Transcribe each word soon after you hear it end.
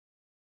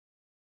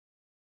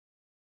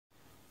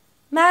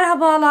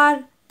Merhabalar,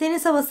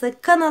 Deniz Havası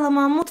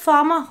kanalıma,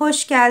 mutfağıma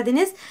hoş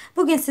geldiniz.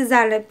 Bugün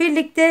sizlerle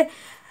birlikte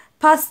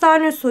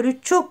pastane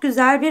usulü çok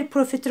güzel bir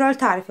profiterol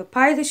tarifi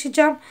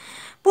paylaşacağım.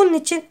 Bunun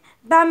için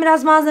ben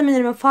biraz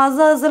malzemelerimi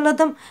fazla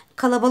hazırladım.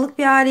 Kalabalık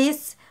bir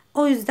aileyiz.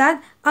 O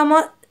yüzden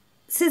ama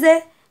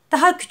size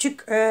daha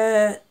küçük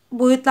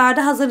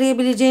boyutlarda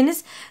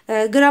hazırlayabileceğiniz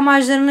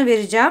gramajlarını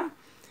vereceğim.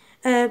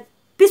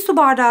 Bir su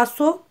bardağı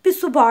su, bir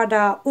su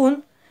bardağı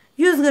un,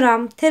 100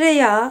 gram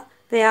tereyağı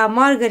veya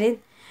margarin,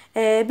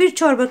 bir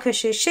çorba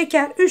kaşığı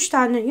şeker, 3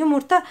 tane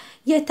yumurta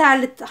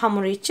yeterli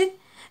hamuru için.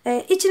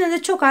 İçine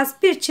de çok az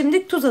bir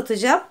çimdik tuz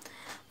atacağım.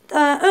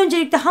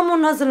 Öncelikle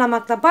hamurunu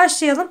hazırlamakla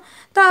başlayalım.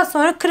 Daha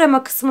sonra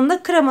krema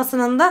kısmında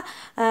kremasının da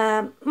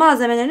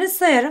malzemelerini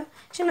sayarım.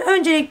 Şimdi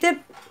öncelikle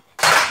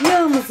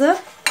yağımızı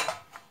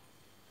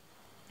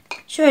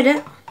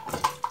şöyle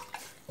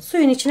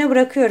suyun içine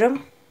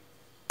bırakıyorum.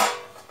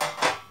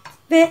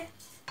 Ve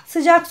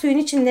sıcak suyun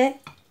içinde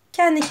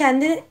kendi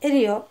kendine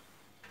eriyor.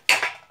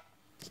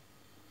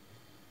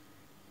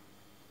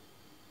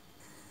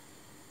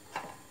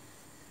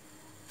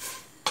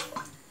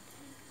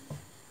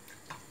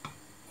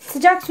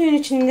 Sıcak suyun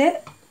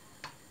içinde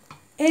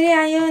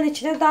eriyen yağın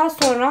içine daha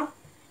sonra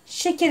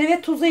şekeri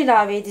ve tuzu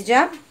ilave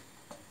edeceğim.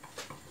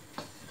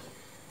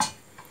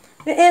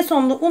 Ve en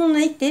sonunda ununu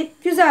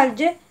ekleyip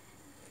güzelce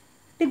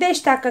bir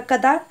 5 dakika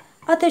kadar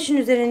ateşin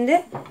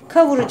üzerinde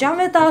kavuracağım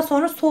ve daha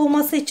sonra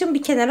soğuması için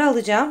bir kenara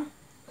alacağım.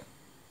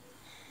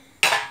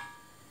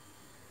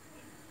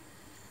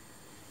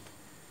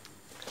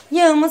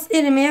 Yağımız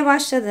erimeye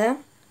başladı.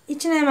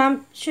 İçine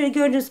hemen şöyle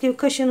gördüğünüz gibi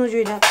kaşığın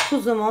ucuyla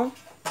tuzumu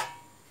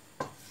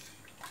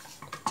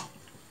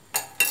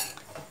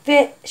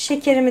ve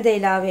şekerimi de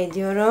ilave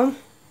ediyorum.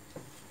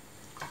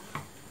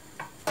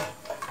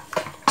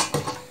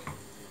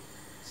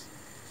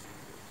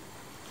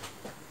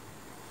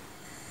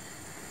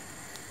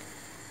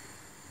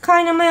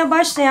 Kaynamaya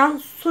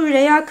başlayan su ile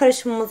yağ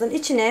karışımımızın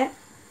içine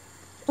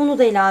unu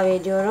da ilave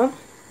ediyorum.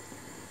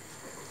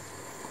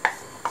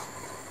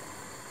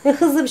 Ve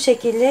hızlı bir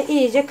şekilde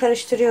iyice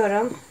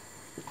karıştırıyorum.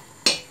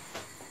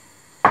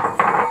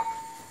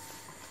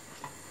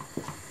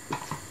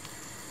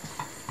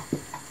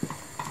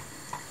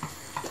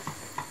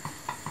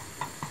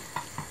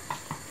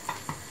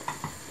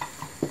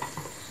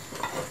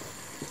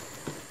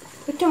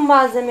 Bütün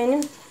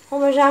malzemenin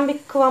homojen bir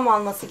kıvam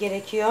alması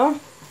gerekiyor.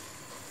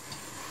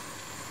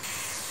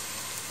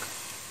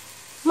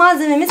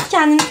 Malzememiz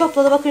kendini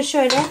topladı. Bakın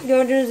şöyle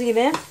gördüğünüz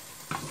gibi.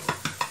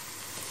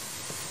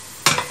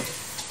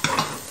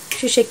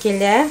 Şu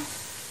şekilde.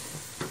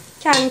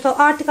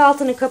 Artık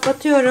altını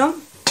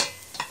kapatıyorum.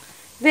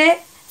 Ve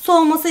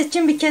soğuması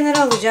için bir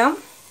kenara alacağım.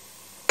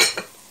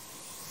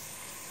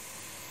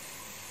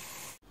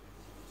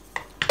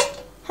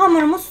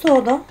 Hamurumuz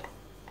soğudu.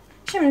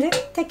 Şimdi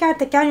teker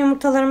teker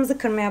yumurtalarımızı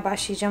kırmaya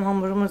başlayacağım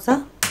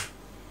hamurumuza.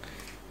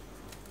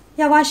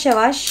 Yavaş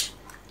yavaş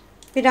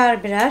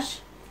birer birer.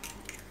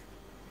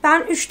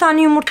 Ben 3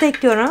 tane yumurta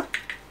ekliyorum.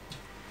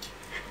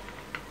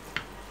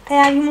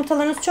 Eğer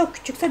yumurtalarınız çok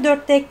küçükse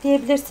 4 de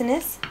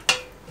ekleyebilirsiniz.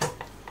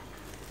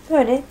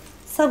 Böyle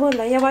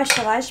sabırla yavaş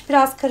yavaş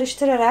biraz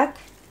karıştırarak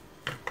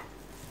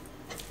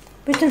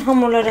bütün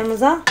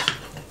hamurlarımıza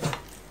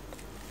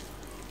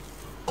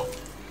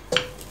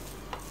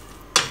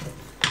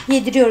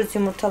yediriyoruz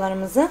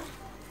yumurtalarımızı.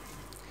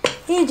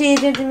 İyice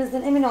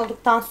yedirdiğimizden emin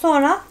olduktan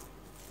sonra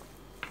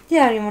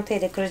diğer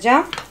yumurtayı da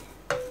kıracağım.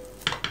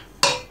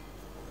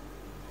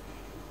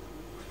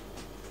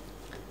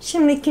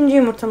 Şimdi ikinci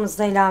yumurtamızı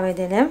da ilave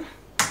edelim.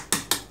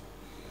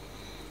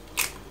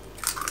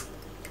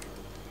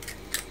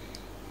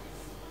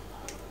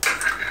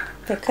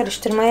 Ve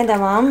karıştırmaya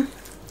devam.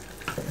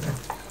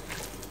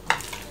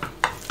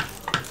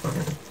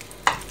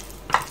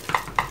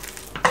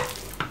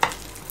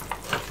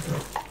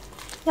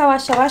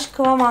 Yavaş yavaş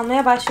kıvam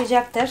almaya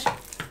başlayacaktır.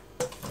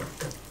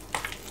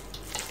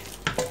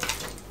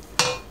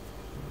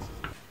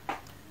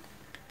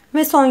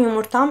 Ve son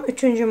yumurtam,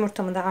 üçüncü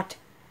yumurtamı da artık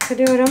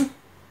kırıyorum.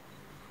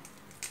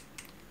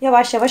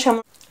 Yavaş yavaş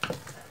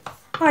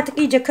artık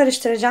iyice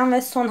karıştıracağım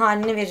ve son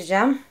halini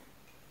vereceğim.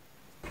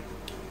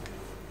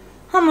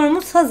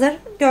 Hamurumuz hazır.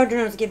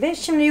 Gördüğünüz gibi.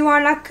 Şimdi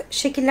yuvarlak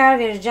şekiller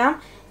vereceğim.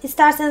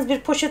 İsterseniz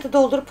bir poşete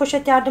doldurup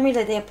poşet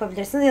yardımıyla da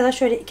yapabilirsiniz. Ya da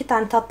şöyle 2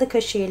 tane tatlı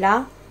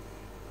kaşığıyla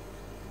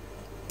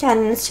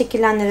kendiniz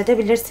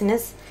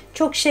şekillendirebilirsiniz.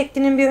 Çok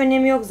şeklinin bir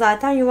önemi yok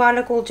zaten.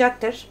 Yuvarlak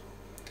olacaktır.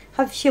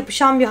 Hafif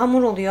yapışan bir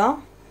hamur oluyor.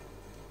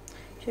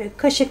 Şöyle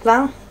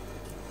kaşıkla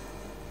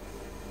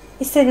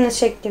İstediğiniz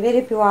şekli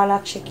verip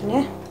yuvarlak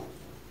şekli.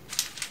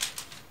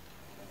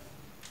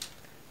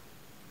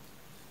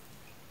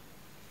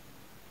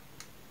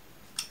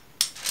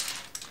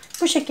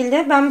 Bu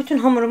şekilde ben bütün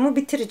hamurumu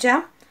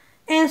bitireceğim.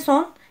 En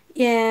son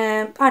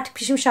artık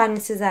pişmiş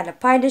halini sizlerle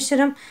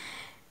paylaşırım.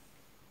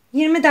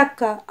 20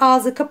 dakika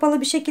ağzı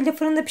kapalı bir şekilde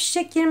fırında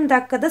pişecek. 20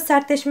 dakikada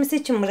sertleşmesi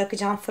için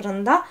bırakacağım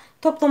fırında.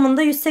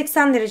 Toplamında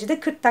 180 derecede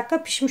 40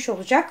 dakika pişmiş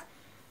olacak.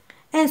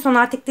 En son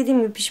artık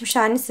dediğim gibi pişmiş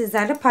halini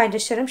sizlerle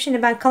paylaşırım.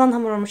 Şimdi ben kalan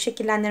hamurumu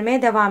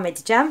şekillendirmeye devam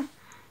edeceğim.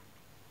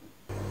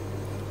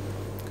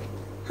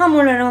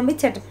 Hamurlarımı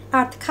bitirdim.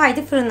 Artık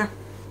haydi fırına.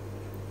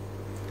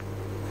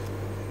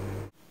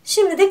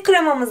 Şimdi de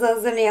kremamızı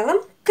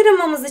hazırlayalım.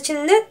 Kremamız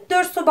için de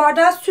 4 su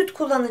bardağı süt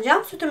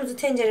kullanacağım. Sütümüzü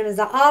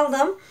tenceremize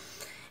aldım.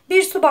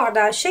 1 su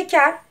bardağı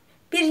şeker,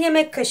 1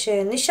 yemek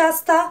kaşığı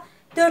nişasta,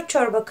 4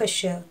 çorba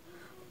kaşığı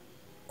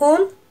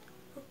un,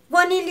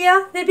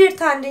 vanilya ve 1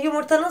 tane de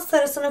yumurtanın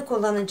sarısını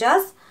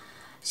kullanacağız.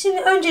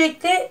 Şimdi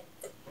öncelikle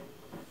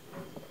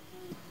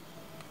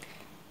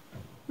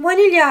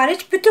vanilya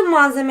hariç bütün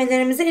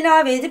malzemelerimizi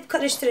ilave edip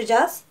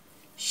karıştıracağız.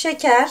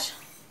 Şeker,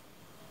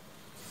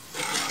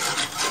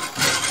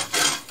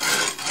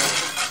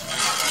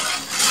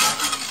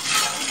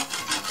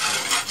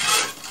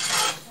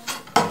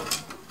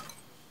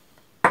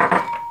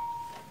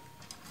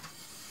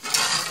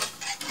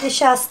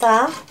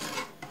 nişasta,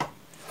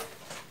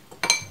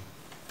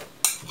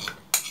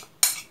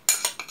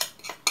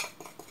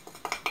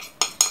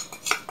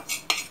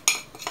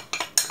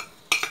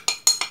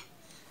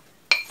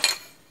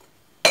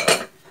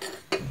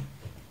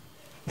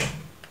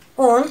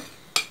 un.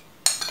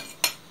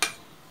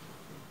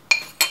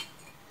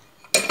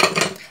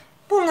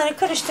 Bunları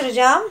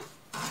karıştıracağım.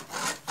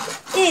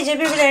 İyice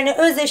birbirlerine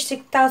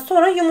özleştikten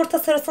sonra yumurta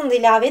sarısını da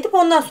ilave edip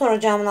ondan sonra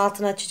ocağımın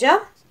altını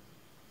açacağım.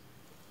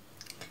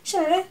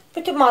 Şimdi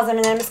bütün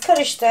malzemelerimiz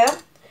karıştı.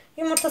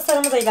 Yumurta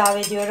sarımı da ilave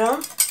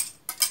ediyorum.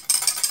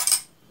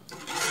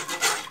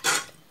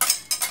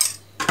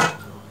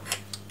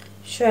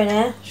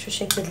 Şöyle şu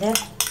şekilde.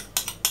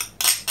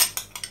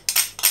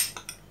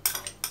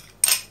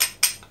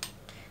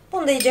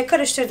 Bunu da iyice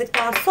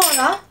karıştırdıktan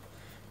sonra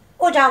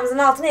ocağımızın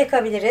altını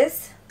yakabiliriz.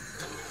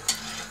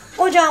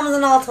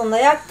 Ocağımızın altını da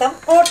yaktım.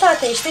 Orta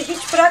ateşte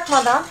hiç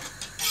bırakmadan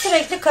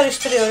sürekli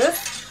karıştırıyoruz.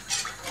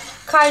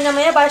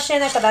 Kaynamaya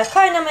başlayana kadar.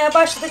 Kaynamaya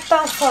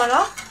başladıktan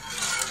sonra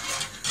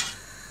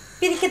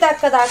 1-2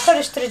 dakika daha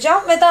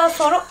karıştıracağım ve daha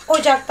sonra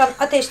ocaktan,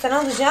 ateşten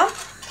alacağım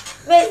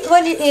ve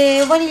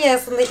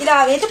vanilyasını da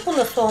ilave edip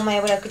bunu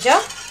soğumaya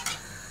bırakacağım.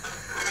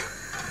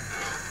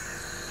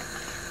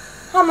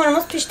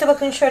 Hamurumuz pişti.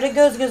 Bakın şöyle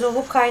göz göz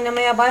olup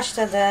kaynamaya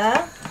başladı.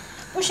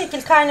 Bu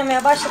şekil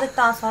kaynamaya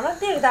başladıktan sonra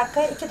 1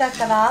 dakika 2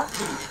 dakika daha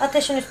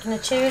ateşin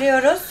üstüne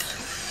çeviriyoruz.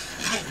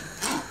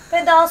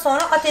 Ve daha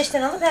sonra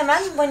ateşten alıp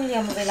hemen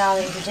vanilyamızı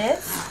ilave edeceğiz.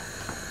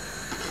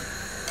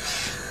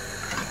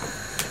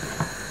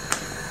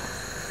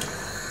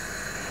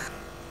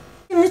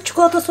 Şimdi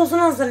çikolata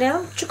sosunu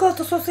hazırlayalım.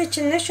 Çikolata sosu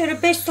için de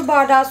şöyle 5 su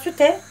bardağı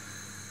süte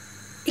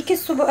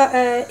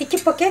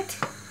 2 paket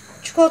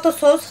çikolata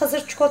sos,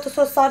 hazır çikolata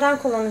soslardan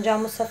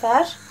kullanacağım bu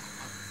sefer.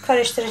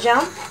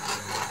 Karıştıracağım.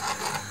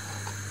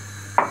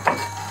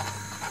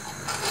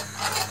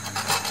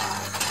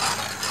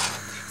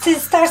 Siz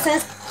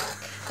isterseniz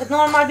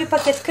normal bir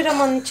paket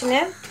kremanın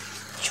içine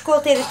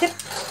çikolata eritip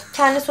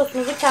kendi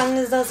sosunuzu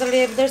kendiniz de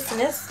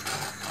hazırlayabilirsiniz.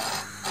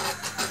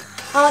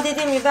 Ama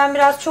dediğim gibi ben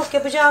biraz çok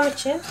yapacağım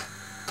için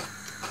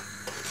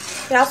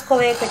biraz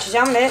kolaya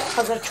kaçacağım ve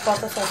hazır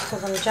çikolata sos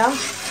kullanacağım.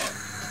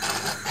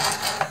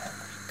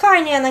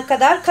 Kaynayana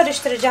kadar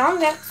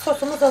karıştıracağım ve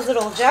sosumuz hazır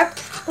olacak.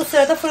 Bu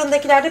sırada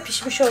fırındakiler de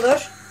pişmiş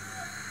olur.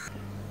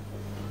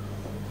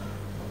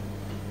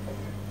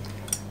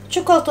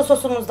 Çikolata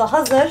sosumuz da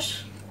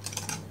hazır.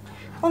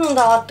 Onun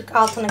da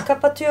altını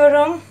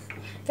kapatıyorum.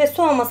 Ve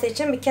soğuması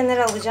için bir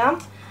kenara alacağım.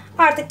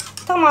 Artık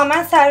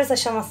tamamen servis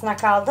aşamasına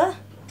kaldı.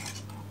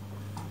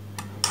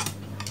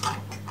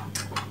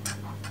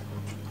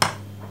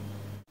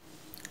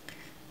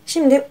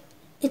 Şimdi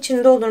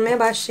içini doldurmaya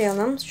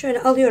başlayalım.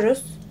 Şöyle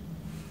alıyoruz.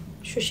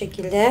 Şu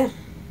şekilde.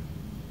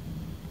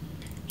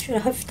 Şöyle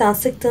hafiften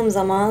sıktığım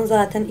zaman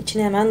zaten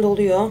içine hemen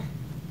doluyor.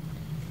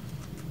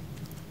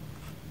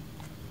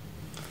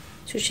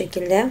 Şu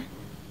şekilde.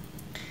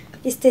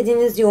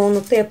 İstediğiniz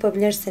yoğunlukta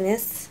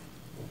yapabilirsiniz.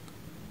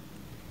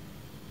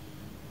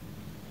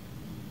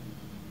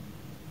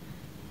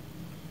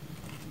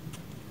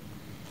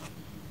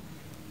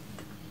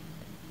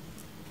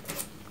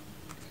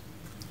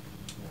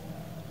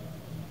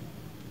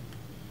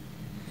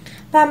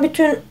 Ben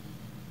bütün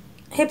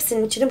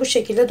hepsinin içini bu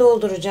şekilde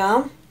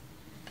dolduracağım.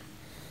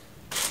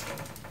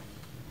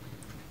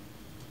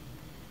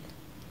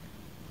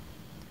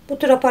 Bu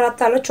tür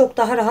aparatlarla çok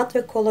daha rahat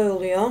ve kolay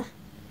oluyor.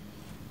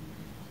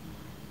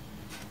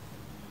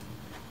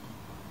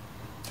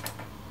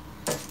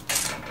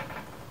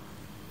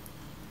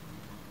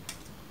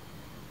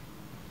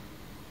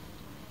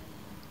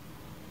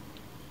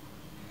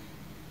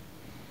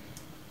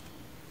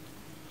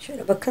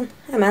 Şöyle bakın,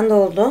 hemen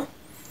doldu.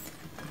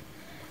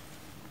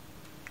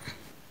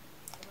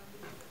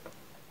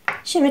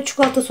 Şimdi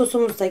çikolata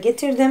sosumuzu da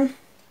getirdim.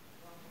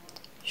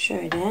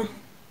 Şöyle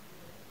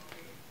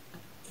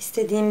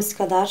istediğimiz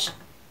kadar,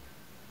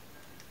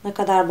 ne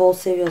kadar bol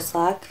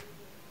seviyorsak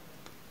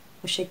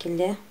bu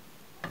şekilde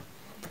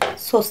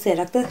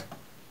soslayarak da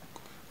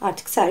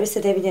artık servis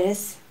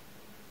edebiliriz.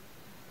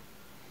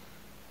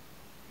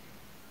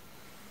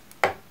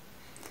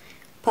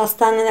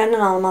 Pastanelerden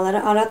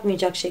almaları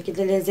aratmayacak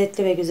şekilde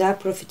lezzetli ve güzel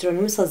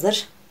profiterolümüz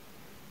hazır.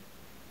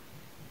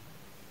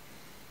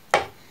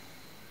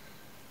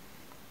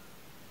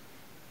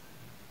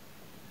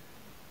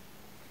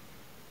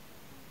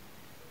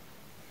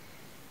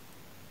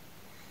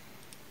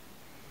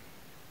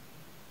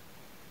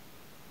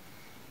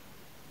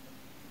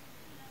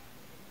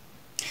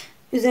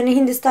 Üzerine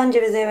Hindistan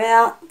cevizi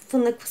veya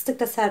fındık fıstık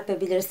da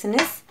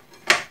serpebilirsiniz.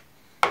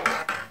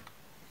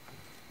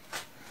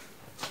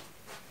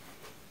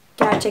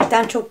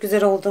 Gerçekten çok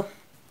güzel oldu.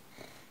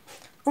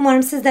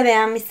 Umarım siz de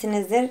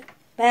beğenmişsinizdir.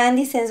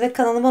 Beğendiyseniz ve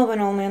kanalıma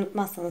abone olmayı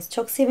unutmazsanız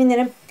çok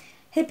sevinirim.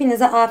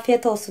 Hepinize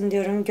afiyet olsun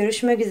diyorum.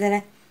 Görüşmek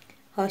üzere.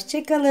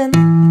 Hoşça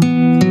kalın.